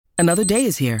Another day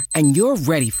is here, and you're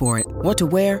ready for it. What to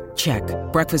wear? Check.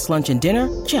 Breakfast, lunch, and dinner?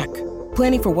 Check.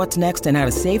 Planning for what's next and how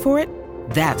to save for it?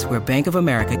 That's where Bank of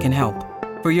America can help.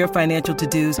 For your financial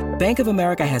to-dos, Bank of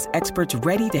America has experts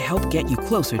ready to help get you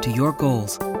closer to your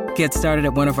goals. Get started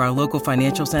at one of our local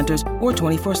financial centers or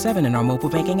 24/7 in our mobile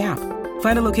banking app.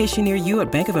 Find a location near you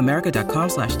at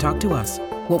bankofamerica.com/talktous.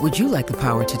 What would you like the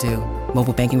power to do?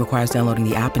 Mobile banking requires downloading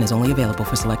the app and is only available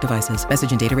for select devices.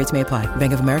 Message and data rates may apply.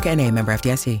 Bank of America N.A., member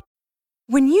FDIC.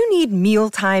 When you need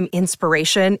mealtime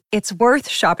inspiration, it's worth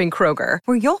shopping Kroger,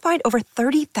 where you'll find over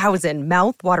 30,000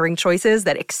 mouth-watering choices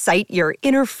that excite your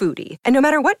inner foodie. And no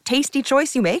matter what tasty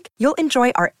choice you make, you'll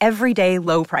enjoy our everyday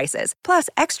low prices, plus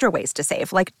extra ways to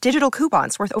save, like digital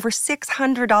coupons worth over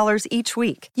 $600 each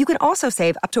week. You can also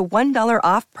save up to $1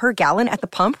 off per gallon at the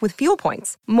pump with fuel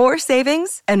points. More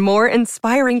savings and more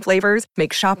inspiring flavors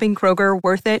make shopping Kroger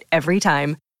worth it every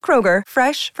time. Kroger,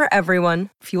 fresh for everyone.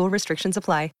 Fuel restrictions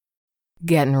apply.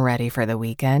 Getting ready for the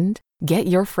weekend? Get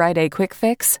your Friday quick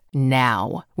fix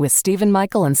now with Stephen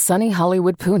Michael and Sunny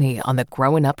Hollywood Pooney on the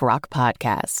Growing Up Rock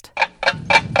podcast.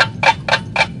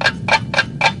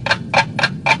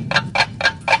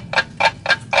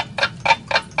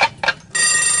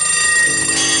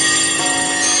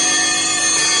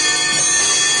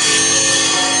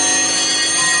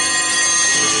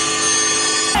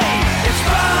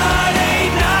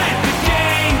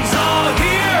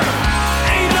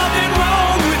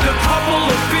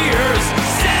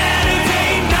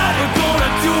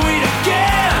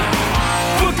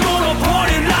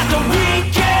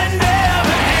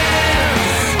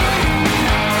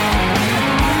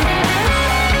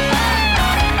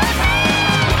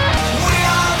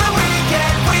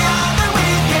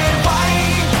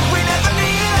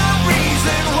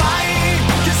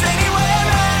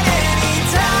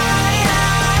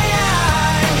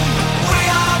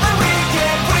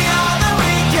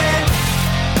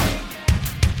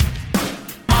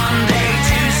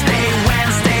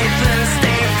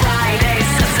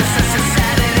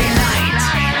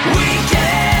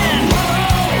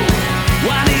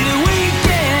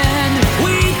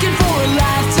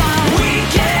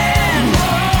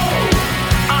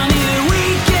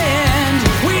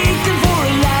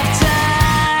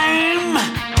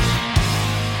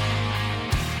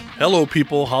 Hello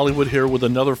people, Hollywood here with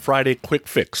another Friday Quick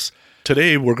Fix.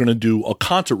 Today we're going to do a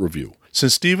concert review.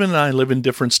 Since Steven and I live in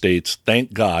different states,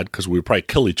 thank God, because we would probably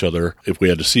kill each other if we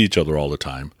had to see each other all the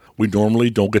time, we normally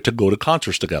don't get to go to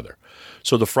concerts together.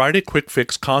 So the Friday Quick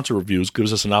Fix concert reviews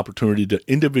gives us an opportunity to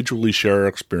individually share our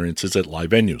experiences at live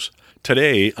venues.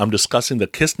 Today, I'm discussing the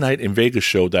Kiss Night in Vegas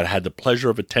show that I had the pleasure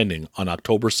of attending on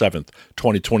October 7th,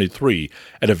 2023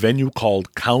 at a venue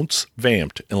called Counts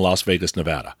Vamped in Las Vegas,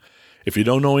 Nevada. If you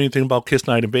don't know anything about Kiss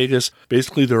Night in Vegas,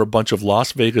 basically they're a bunch of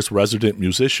Las Vegas resident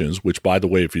musicians, which, by the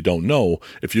way, if you don't know,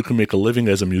 if you can make a living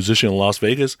as a musician in Las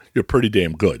Vegas, you're pretty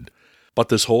damn good. But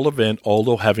this whole event,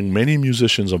 although having many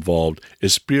musicians involved,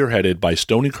 is spearheaded by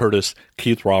Stoney Curtis,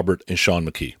 Keith Robert, and Sean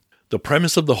McKee. The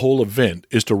premise of the whole event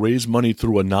is to raise money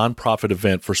through a nonprofit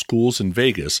event for schools in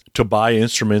Vegas to buy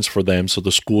instruments for them so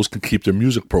the schools can keep their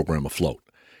music program afloat.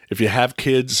 If you have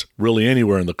kids really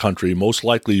anywhere in the country, most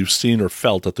likely you've seen or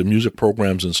felt that the music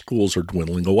programs in schools are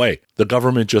dwindling away. The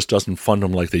government just doesn't fund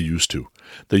them like they used to.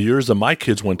 The years that my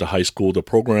kids went to high school, the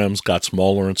programs got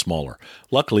smaller and smaller.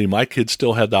 Luckily, my kids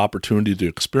still had the opportunity to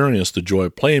experience the joy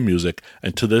of playing music,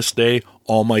 and to this day,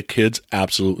 all my kids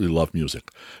absolutely love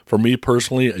music. For me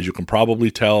personally, as you can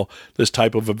probably tell, this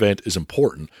type of event is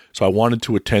important, so I wanted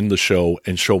to attend the show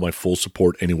and show my full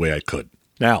support any way I could.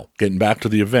 Now, getting back to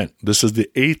the event, this is the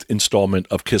 8th installment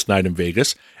of Kiss Night in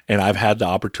Vegas, and I've had the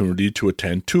opportunity to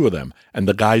attend 2 of them, and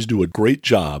the guys do a great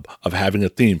job of having a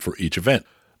theme for each event.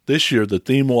 This year, the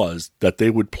theme was that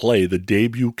they would play the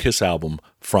debut Kiss album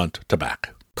front to back.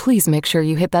 Please make sure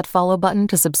you hit that follow button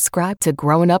to subscribe to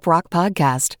Growing Up Rock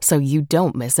Podcast so you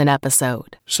don't miss an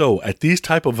episode. So, at these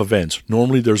type of events,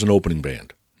 normally there's an opening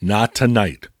band. Not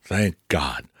tonight, thank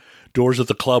God. Doors at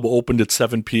the club opened at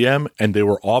 7 p.m., and they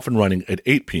were off and running at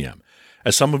 8 p.m.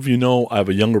 As some of you know, I have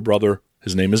a younger brother.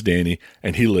 His name is Danny,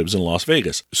 and he lives in Las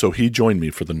Vegas, so he joined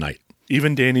me for the night.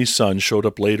 Even Danny's son showed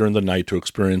up later in the night to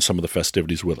experience some of the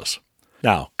festivities with us.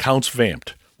 Now, Counts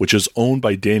Vamped, which is owned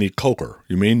by Danny Coker.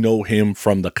 You may know him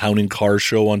from the Counting Cars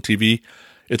show on TV.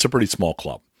 It's a pretty small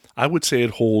club. I would say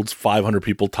it holds 500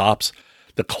 people tops.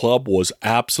 The club was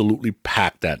absolutely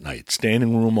packed that night,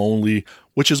 standing room only,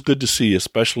 which is good to see,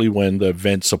 especially when the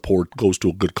event support goes to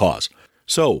a good cause.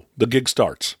 So, the gig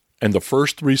starts, and the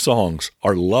first 3 songs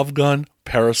are Love Gun,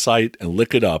 Parasite, and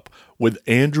Lick It Up, with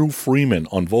Andrew Freeman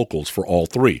on vocals for all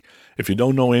three. If you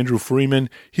don't know Andrew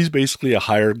Freeman, he's basically a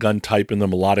hired gun type in the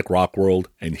melodic rock world,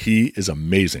 and he is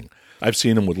amazing. I've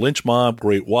seen him with Lynch Mob,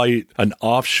 Great White, an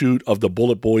offshoot of the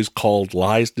Bullet Boys called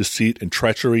Lies, Deceit, and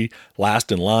Treachery,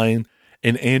 Last in Line,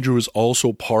 and Andrew is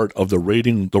also part of the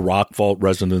Raiding the Rock Vault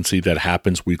residency that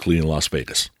happens weekly in Las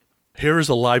Vegas. Here is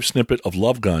a live snippet of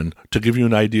Love Gun to give you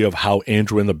an idea of how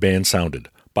Andrew and the band sounded.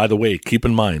 By the way, keep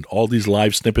in mind, all these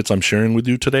live snippets I'm sharing with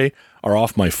you today are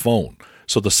off my phone,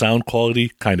 so the sound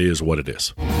quality kind of is what it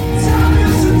is.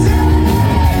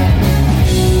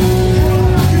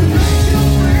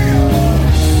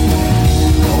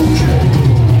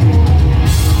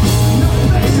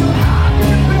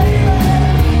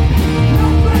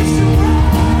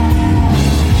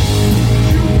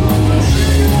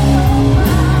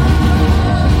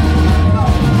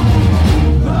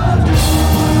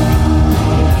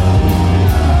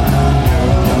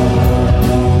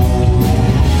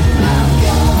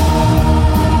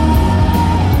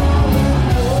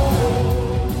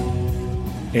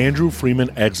 Andrew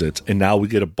Freeman exits, and now we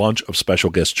get a bunch of special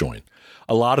guests join.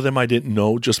 A lot of them I didn't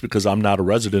know just because I'm not a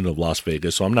resident of Las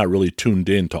Vegas, so I'm not really tuned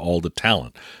in to all the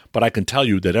talent. But I can tell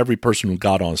you that every person who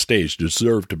got on stage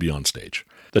deserved to be on stage.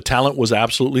 The talent was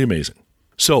absolutely amazing.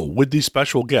 So, with these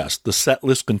special guests, the set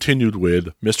list continued with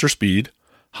Mr. Speed,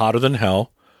 Hotter Than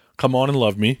Hell, Come On and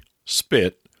Love Me,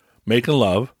 Spit, Making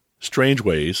Love, Strange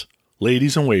Ways,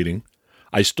 Ladies in Waiting,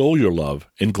 I Stole Your Love,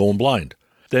 and Going Blind.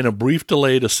 Then a brief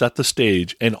delay to set the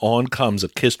stage, and on comes a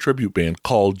Kiss tribute band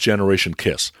called Generation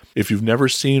Kiss. If you've never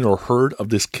seen or heard of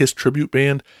this Kiss tribute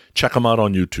band, check them out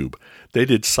on YouTube. They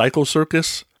did Psycho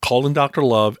Circus, Calling Dr.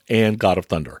 Love, and God of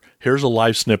Thunder. Here's a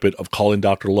live snippet of Calling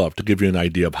Dr. Love to give you an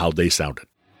idea of how they sounded.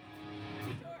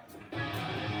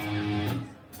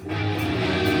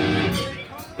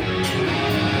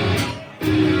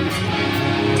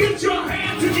 Get your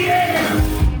hands in the air!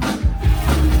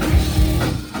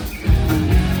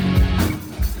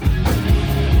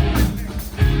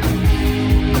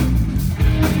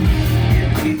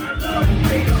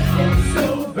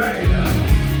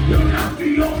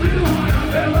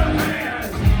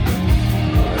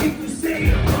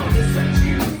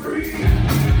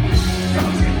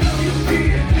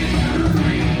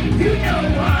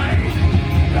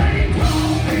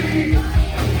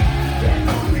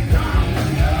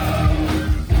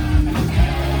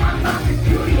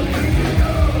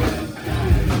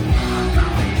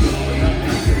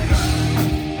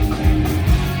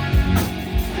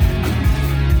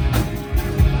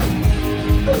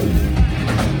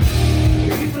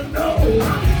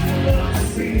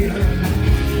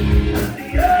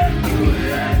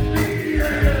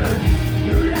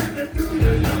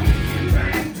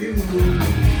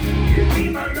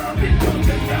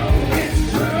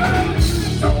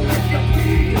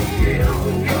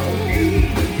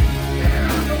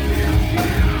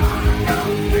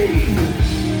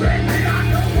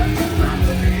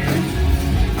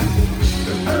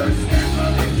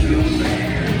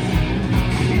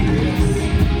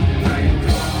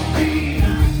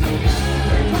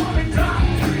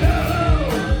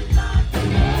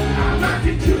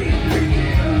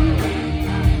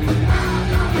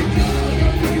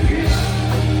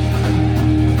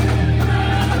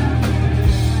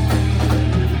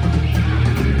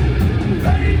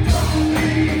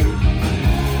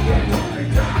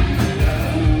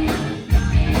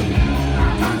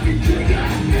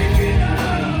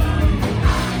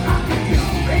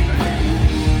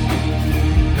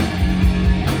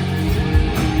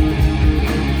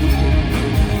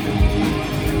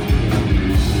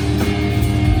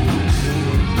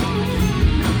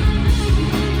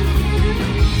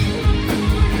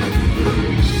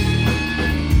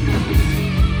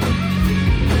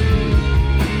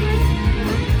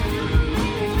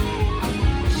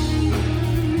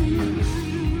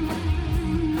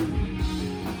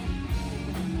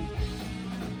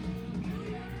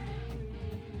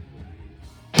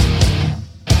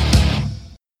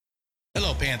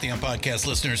 Pantheon podcast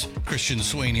listeners, Christian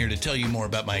Swain here to tell you more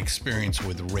about my experience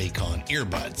with Raycon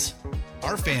earbuds.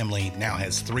 Our family now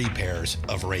has 3 pairs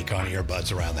of Raycon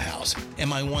earbuds around the house, and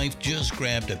my wife just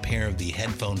grabbed a pair of the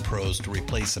Headphone Pros to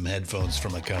replace some headphones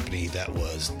from a company that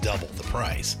was double the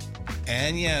price.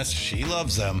 And yes, she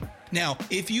loves them. Now,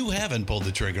 if you haven't pulled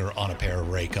the trigger on a pair of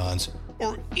Raycons,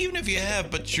 or even if you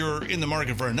have, but you're in the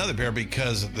market for another pair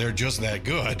because they're just that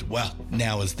good, well,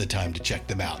 now is the time to check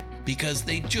them out, because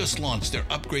they just launched their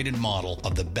upgraded model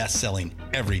of the best-selling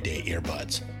everyday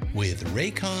earbuds. With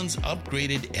Raycon's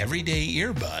upgraded everyday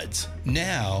earbuds,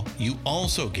 now you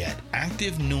also get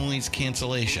active noise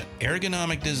cancellation,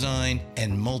 ergonomic design,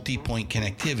 and multi-point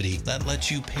connectivity that lets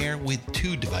you pair with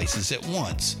 2 devices at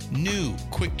once. New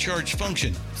quick charge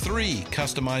function, 3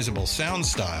 customizable sound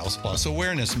styles, plus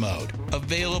awareness mode.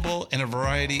 Available in a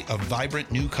variety of vibrant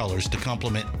new colors to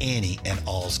complement any and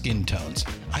all skin tones.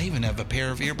 I even have a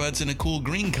pair of earbuds in a cool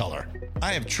green color.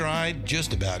 I have tried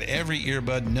just about every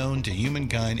earbud known to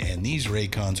humankind, and these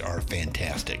Raycons are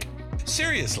fantastic.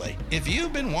 Seriously, if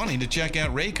you've been wanting to check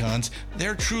out Raycons,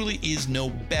 there truly is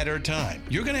no better time.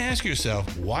 You're going to ask yourself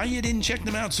why you didn't check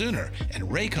them out sooner, and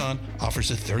Raycon offers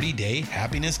a 30-day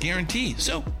happiness guarantee.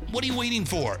 So what are you waiting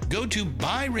for? Go to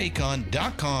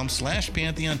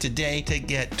buyraycon.com/Pantheon today to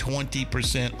get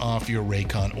 20% off your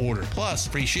Raycon order, plus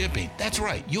free shipping. That's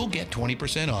right, you'll get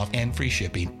 20% off and free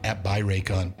shipping at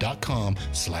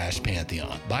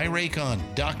buyraycon.com/Pantheon.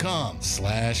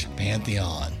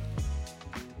 buyraycon.com/Pantheon.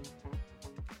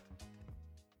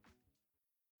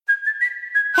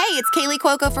 Hey, it's Kaylee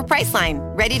Cuoco for Priceline.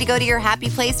 Ready to go to your happy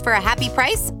place for a happy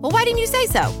price? Well, why didn't you say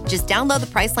so? Just download the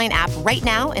Priceline app right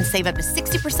now and save up to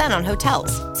 60% on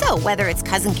hotels. So whether it's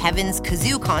Cousin Kevin's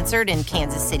Kazoo Concert in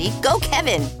Kansas City, go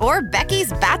Kevin, or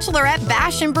Becky's Bachelorette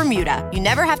Bash in Bermuda, you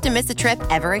never have to miss a trip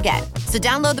ever again. So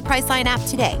download the Priceline app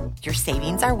today. Your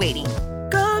savings are waiting.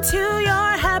 Go to your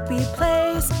happy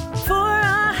place for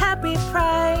a happy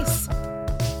price.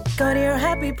 Go to your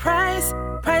happy price,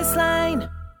 Priceline.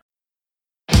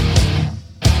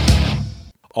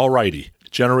 Alrighty,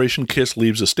 Generation Kiss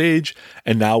leaves the stage,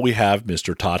 and now we have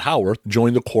Mr. Todd Howarth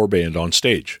join the core band on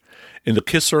stage. In the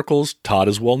Kiss circles, Todd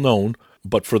is well known,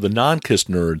 but for the non-Kiss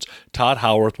nerds, Todd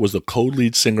Howarth was the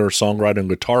co-lead singer, songwriter, and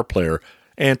guitar player,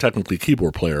 and technically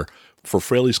keyboard player, for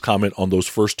Fraley's Comet on those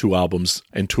first 2 albums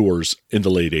and tours in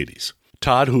the late 80s.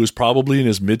 Todd, who is probably in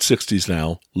his mid-60s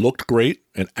now, looked great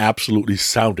and absolutely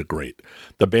sounded great.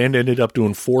 The band ended up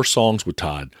doing 4 songs with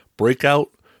Todd: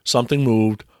 Breakout, Something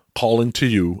Moved, Calling to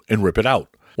You, and Rip It Out.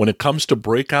 When it comes to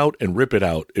Breakout and Rip It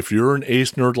Out, if you're an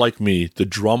Ace nerd like me, the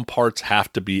drum parts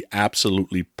have to be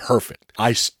absolutely perfect.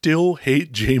 I still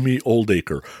hate Jamie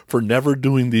Oldacre for never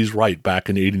doing these right back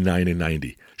in 89 and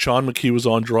 90. Sean McKee was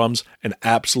on drums and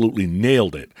absolutely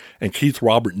nailed it, and Keith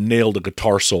Robert nailed a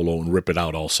guitar solo in Rip It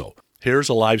Out also. Here's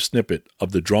a live snippet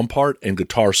of the drum part and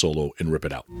guitar solo in Rip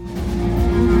It Out.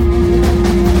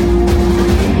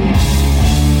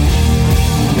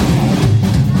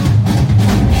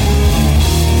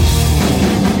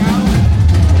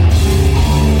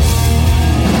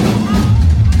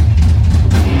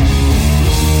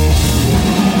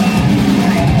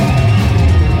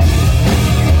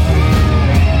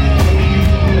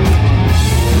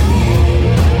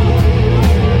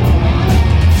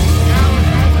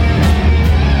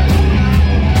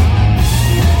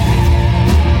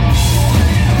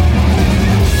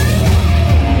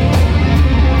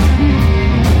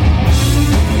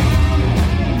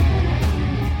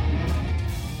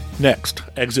 Next,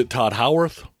 exit Todd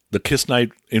Howarth. The Kiss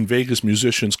Night in Vegas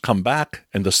musicians come back,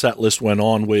 and the set list went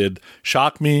on with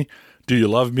Shock Me, Do You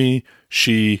Love Me,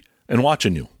 She, and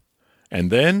Watching You. And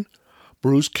then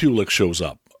Bruce Kulick shows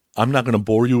up. I'm not going to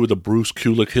bore you with a Bruce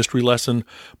Kulick history lesson,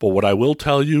 but what I will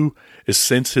tell you is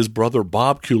since his brother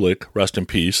Bob Kulick, rest in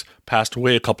peace, passed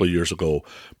away a couple of years ago,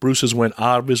 Bruce has went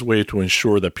out of his way to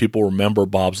ensure that people remember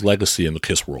Bob's legacy in the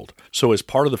Kiss world. So as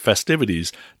part of the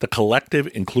festivities, the collective,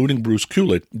 including Bruce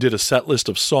Kulick, did a set list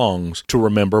of songs to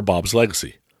remember Bob's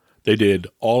legacy. They did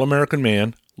All American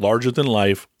Man, Larger Than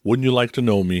Life, Wouldn't You Like to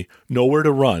Know Me, Nowhere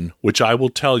to Run, which I will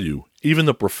tell you, even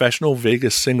the professional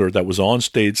Vegas singer that was on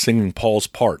stage singing Paul's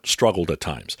part struggled at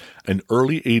times. An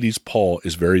early 80s Paul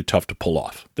is very tough to pull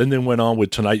off. Then they went on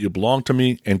with Tonight You Belong to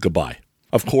Me and Goodbye.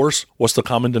 Of course, what's the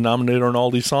common denominator in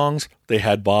all these songs? They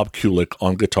had Bob Kulick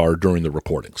on guitar during the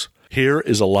recordings. Here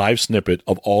is a live snippet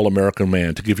of All American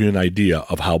Man to give you an idea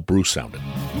of how Bruce sounded.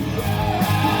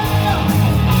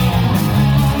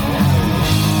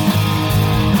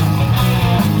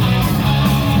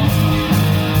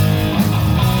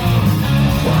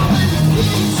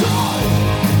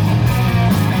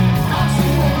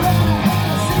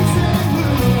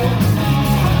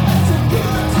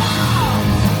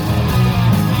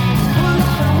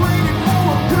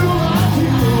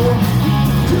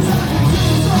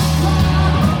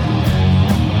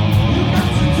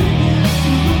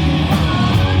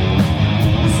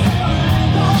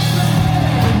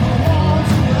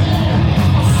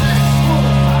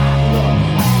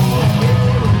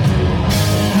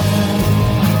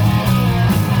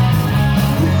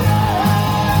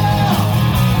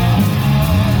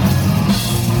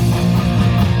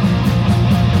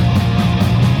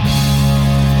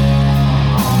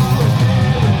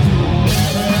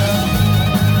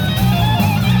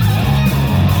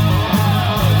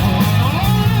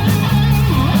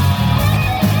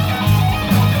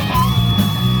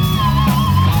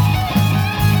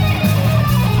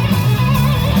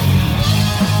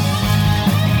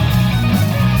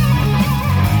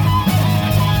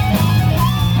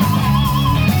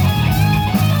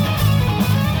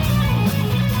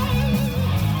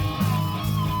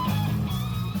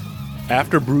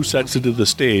 After Bruce exited the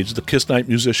stage, the Kiss Night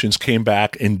musicians came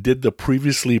back and did the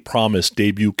previously promised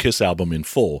debut Kiss album in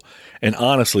full, and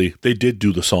honestly, they did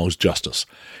do the songs justice.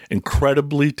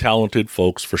 Incredibly talented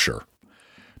folks for sure.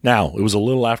 Now, it was a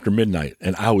little after midnight,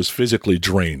 and I was physically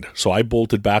drained, so I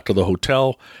bolted back to the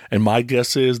hotel, and my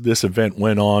guess is this event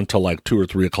went on till like 2 or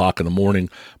 3 o'clock in the morning,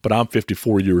 but I'm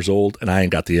 54 years old, and I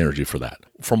ain't got the energy for that.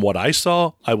 From what I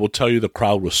saw, I will tell you the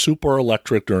crowd was super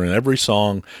electric during every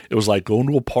song. It was like going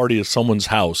to a party at someone's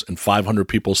house and 500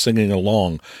 people singing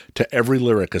along to every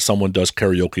lyric as someone does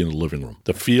karaoke in the living room.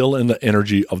 The feel and the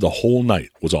energy of the whole night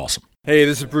was awesome. Hey,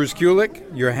 this is Bruce Kulick.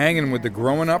 You're hanging with the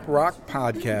Growing Up Rock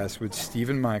podcast with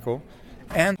Stephen Michael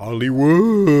and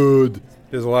Hollywood.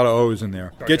 There's a lot of O's in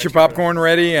there. Get your popcorn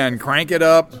ready and crank it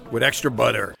up with extra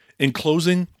butter. In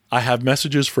closing, I have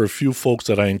messages for a few folks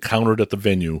that I encountered at the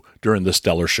venue during the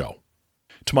stellar show.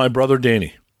 To my brother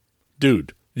Danny,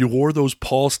 dude, you wore those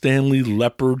Paul Stanley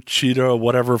leopard, cheetah,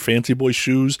 whatever fancy boy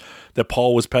shoes that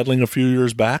Paul was peddling a few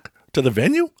years back to the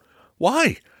venue?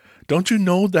 Why? Don't you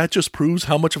know that just proves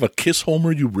how much of a Kiss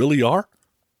homer you really are?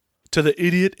 To the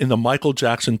idiot in the Michael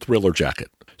Jackson Thriller jacket,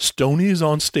 Stoney is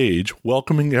on stage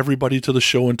welcoming everybody to the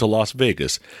show into Las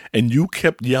Vegas, and you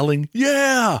kept yelling,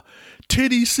 yeah,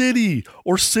 Titty City,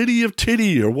 or City of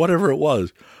Titty, or whatever it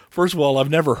was. First of all, I've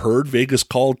never heard Vegas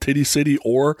called Titty City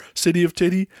or City of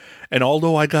Titty, and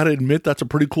although I gotta admit that's a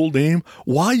pretty cool name,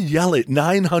 why yell it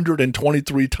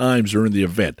 923 times during the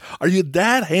event? Are you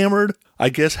that hammered? I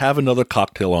guess have another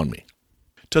cocktail on me.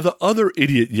 To the other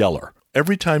idiot yeller,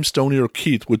 every time Stoney or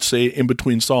Keith would say in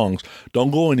between songs,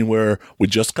 don't go anywhere, we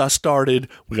just got started,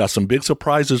 we got some big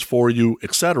surprises for you,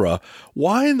 etc.,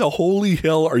 why in the holy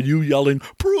hell are you yelling,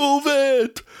 prove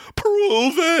it,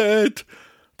 prove it?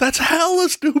 That's hella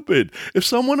stupid. If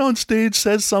someone on stage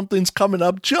says something's coming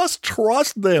up, just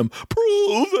trust them.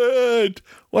 Prove it.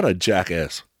 What a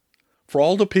jackass. For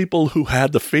all the people who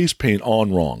had the face paint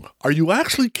on wrong, are you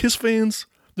actually Kiss fans?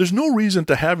 There's no reason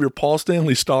to have your Paul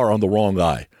Stanley star on the wrong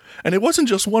eye. And it wasn't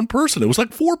just one person. It was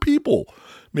like 4 people.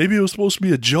 Maybe it was supposed to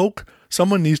be a joke.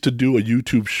 Someone needs to do a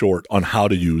YouTube short on how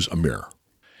to use a mirror.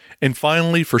 And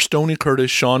finally, for Stoney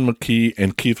Curtis, Sean McKee,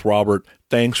 and Keith Robert,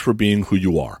 thanks for being who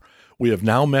you are. We have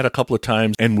now met a couple of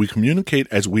times, and we communicate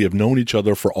as we have known each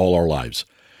other for all our lives.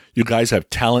 You guys have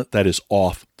talent that is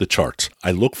off the charts.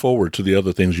 I look forward to the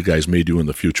other things you guys may do in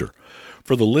the future.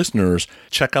 For the listeners,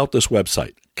 check out this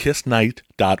website,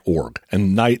 kissnight.org,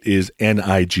 and night is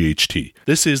N-I-G-H-T.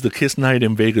 This is the Kiss Night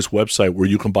in Vegas website where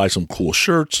you can buy some cool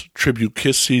shirts, tribute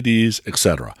Kiss CDs,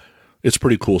 etc. It's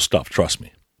pretty cool stuff, trust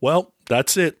me. Well,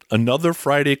 that's it. Another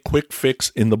Friday quick fix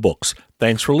in the books.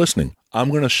 Thanks for listening. I'm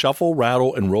going to shuffle,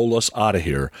 rattle, and roll us out of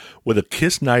here with a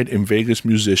Kiss Night in Vegas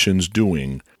musicians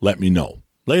doing Let Me Know.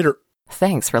 Later.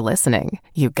 Thanks for listening.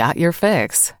 You got your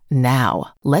fix.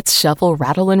 Now, let's shuffle,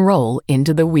 rattle, and roll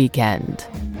into the weekend.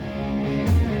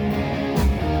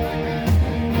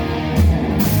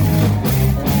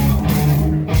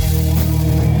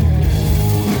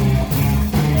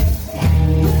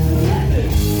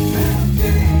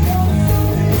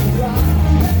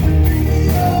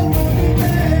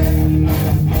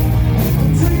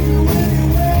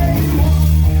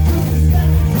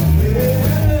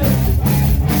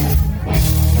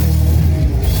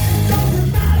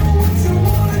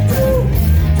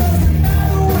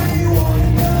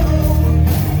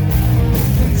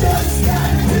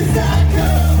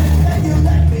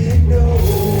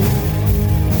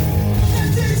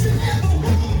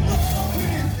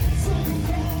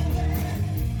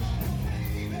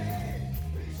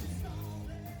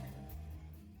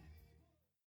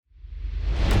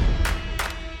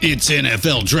 It's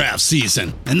NFL draft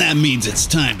season, and that means it's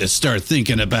time to start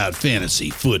thinking about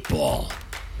fantasy football.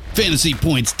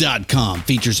 FantasyPoints.com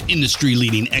features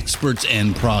industry-leading experts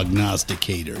and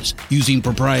prognosticators using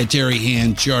proprietary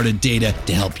hand-charted data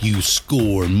to help you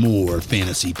score more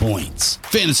fantasy points.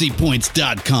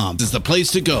 FantasyPoints.com is the place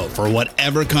to go for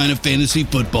whatever kind of fantasy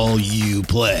football you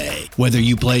play. Whether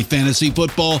you play fantasy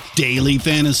football, daily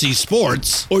fantasy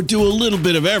sports, or do a little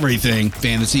bit of everything,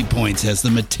 Fantasy Points has the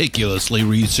meticulously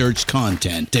researched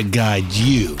content to guide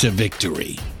you to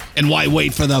victory. And why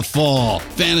wait for the fall?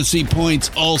 Fantasy Points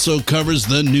also covers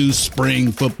the new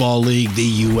spring football league,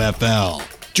 the UFL.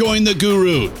 Join the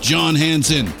guru, John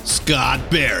Hansen,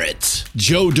 Scott Barrett.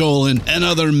 Joe Dolan, and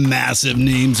other massive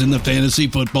names in the fantasy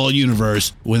football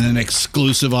universe with an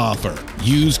exclusive offer.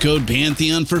 Use code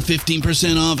Pantheon for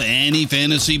 15% off any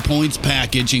Fantasy Points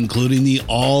package, including the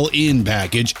all-in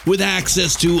package with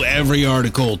access to every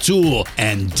article, tool,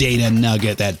 and data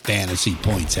nugget that Fantasy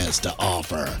Points has to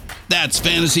offer. That's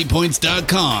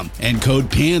fantasypoints.com and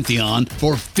code Pantheon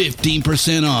for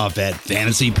 15% off at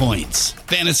Fantasy Points.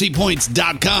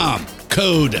 Fantasypoints.com,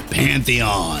 code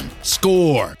Pantheon.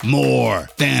 Score more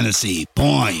fantasy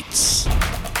points.